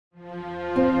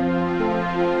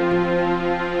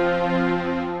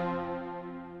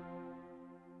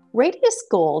Radius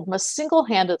Gold must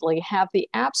single-handedly have the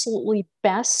absolutely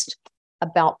best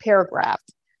about paragraph.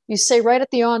 You say right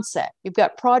at the onset, you've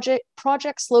got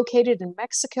projects located in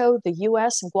Mexico, the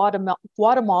US, and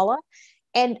Guatemala,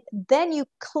 and then you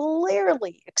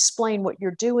clearly explain what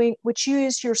you're doing, which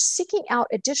is you're seeking out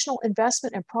additional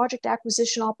investment and project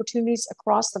acquisition opportunities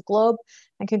across the globe.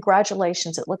 And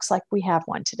congratulations, it looks like we have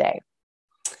one today.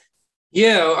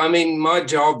 Yeah, I mean, my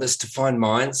job is to find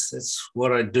mines. It's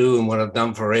what I do and what I've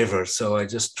done forever. So I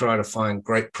just try to find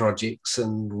great projects,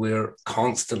 and we're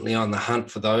constantly on the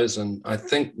hunt for those. And I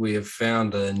think we have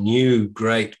found a new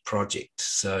great project.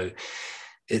 So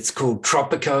it's called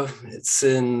Tropico. It's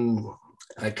in,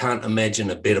 I can't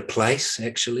imagine a better place,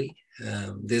 actually.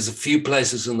 There's a few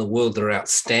places in the world that are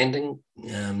outstanding,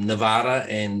 Nevada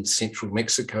and central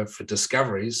Mexico for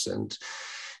discoveries. And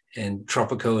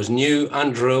Tropico is new,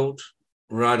 undrilled,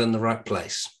 right in the right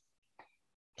place.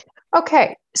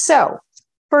 Okay, so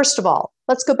first of all,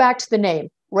 let's go back to the name,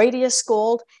 Radius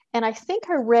Gold. And I think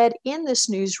I read in this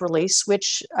news release,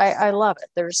 which I love it.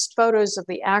 There's photos of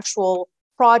the actual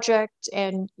project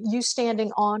and you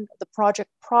standing on the project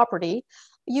property.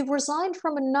 You've resigned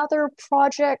from another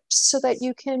project so that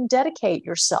you can dedicate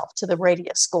yourself to the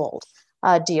Radius Gold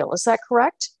deal. Is that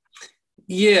correct?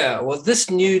 Yeah, well, this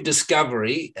new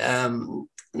discovery,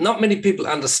 not many people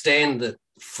understand that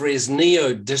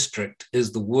Fresnillo district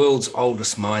is the world's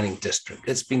oldest mining district.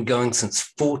 It's been going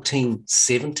since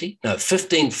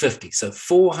 1550, so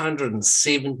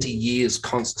 470 years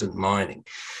constant mining.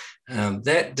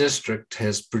 That district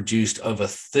has produced over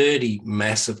 30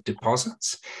 massive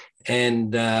deposits,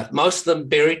 and most of them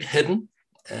buried, hidden.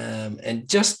 And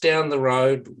just down the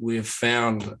road, we've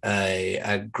found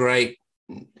a great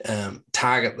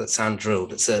target that's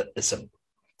undrilled. It's a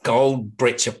gold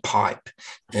breccia pipe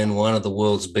in one of the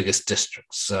world's biggest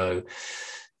districts. So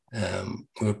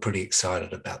we're pretty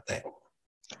excited about that.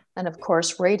 And of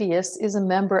course, Radius is a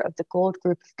member of the gold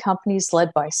group of companies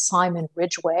led by Simon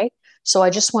Ridgway. So I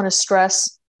just want to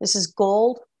stress this is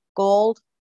gold,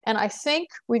 and I think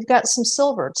we've got some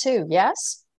silver too,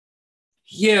 yes?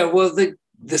 Yeah, well,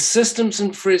 the systems in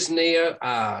Fresnillo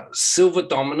are silver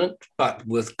dominant, but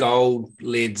with gold,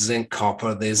 lead, zinc,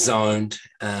 copper, they're zoned.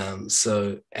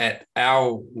 So at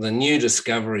the new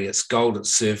discovery, it's gold at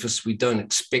surface. We don't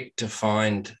expect to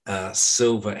find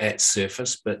silver at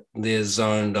surface, but they're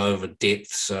zoned over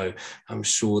depth. So I'm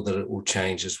sure that it will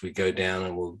change as we go down,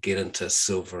 and we'll get into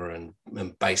silver and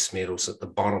base metals at the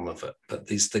bottom of it. But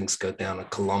these things go down a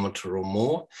kilometer or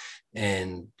more.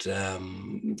 And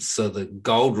so the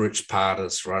gold rich part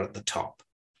is right at the top.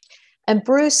 And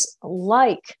Bruce,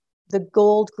 like the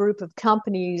gold group of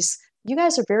companies, you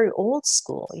guys are very old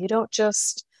school. You don't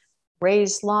just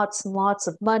raise lots and lots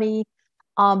of money,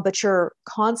 but you're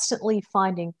constantly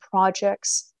finding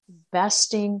projects,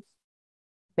 investing,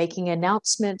 making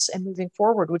announcements, and moving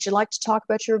forward. Would you like to talk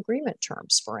about your agreement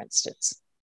terms, for instance?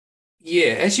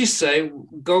 Yeah, as you say,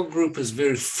 Gold Group is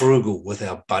very frugal with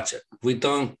our budget. We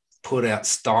don't put out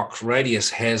stocks.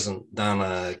 Radius hasn't done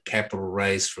a capital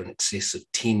raise for in excess of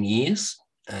 10 years.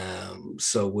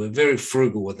 So we're very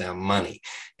frugal with our money.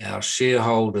 Our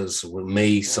shareholders, with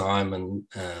me, Simon,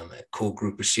 a core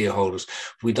group of shareholders,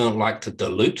 we don't like to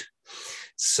dilute.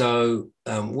 So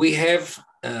we have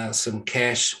some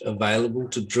cash available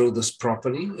to drill this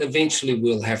property. Eventually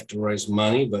we'll have to raise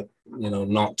money, but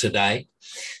not today.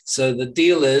 So the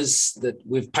deal is that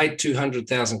we've paid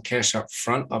 $200,000 cash up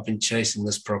front. I've been chasing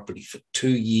this property for 2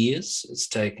 years. It's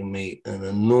taken me an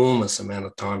enormous amount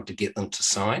of time to get them to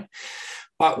sign.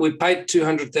 But we paid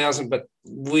 $200,000, but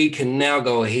we can now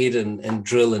go ahead and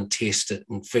drill and test it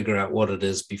and figure out what it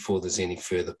is before there's any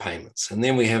further payments. And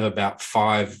then we have about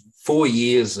 4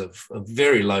 years of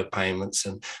very low payments,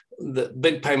 and the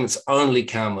big payments only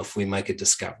come if we make a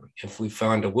discovery. If we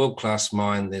find a world-class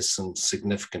mine, there's some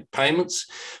significant payments,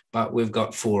 but we've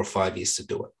got 4 or 5 years to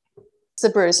do it.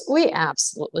 So Bruce, we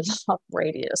absolutely love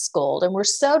Radius Gold, and we're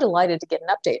so delighted to get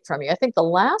an update from you. I think the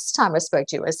last time I spoke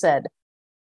to you, I said,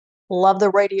 love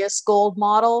the Radius Gold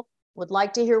model, would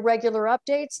like to hear regular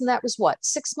updates, and that was what,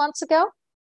 6 months ago?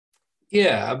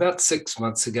 Yeah, about 6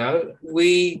 months ago.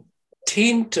 We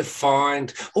tend to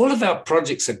find all of our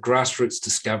projects are grassroots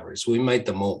discoveries. We made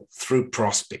them all through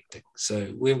prospecting.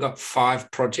 So we've got 5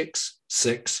 projects,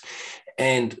 6,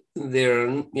 and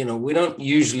we don't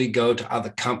usually go to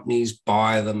other companies,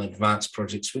 buy them, advanced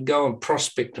projects. We go and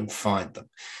prospect and find them.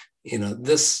 You know,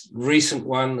 this recent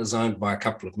one is owned by a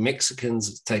couple of Mexicans.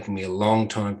 It's taken me a long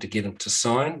time to get them to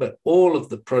sign, but all of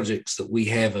the projects that we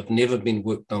have never been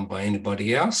worked on by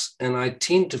anybody else. And I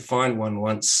tend to find one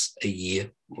once a year,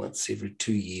 once every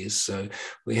 2 years. So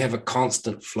we have a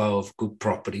constant flow of good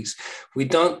properties. We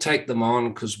don't take them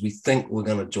on because we think we're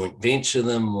going to joint venture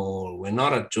them, or we're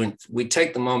not a joint. We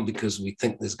take them on because we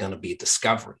think there's going to be a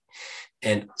discovery.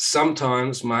 And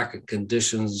sometimes market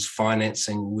conditions,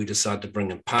 financing, we decide to bring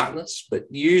in partners. But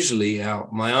usually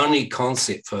my only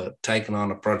concept for taking on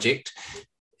a project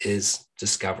is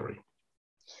discovery.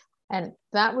 And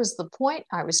that was the point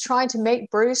I was trying to make,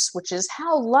 Bruce, which is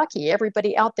how lucky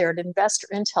everybody out there at Investor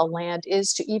Intel Land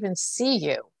is to even see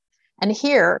you and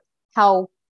hear how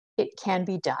it can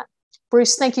be done.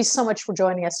 Bruce, thank you so much for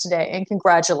joining us today, and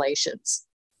congratulations.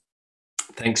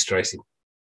 Thanks, Tracy.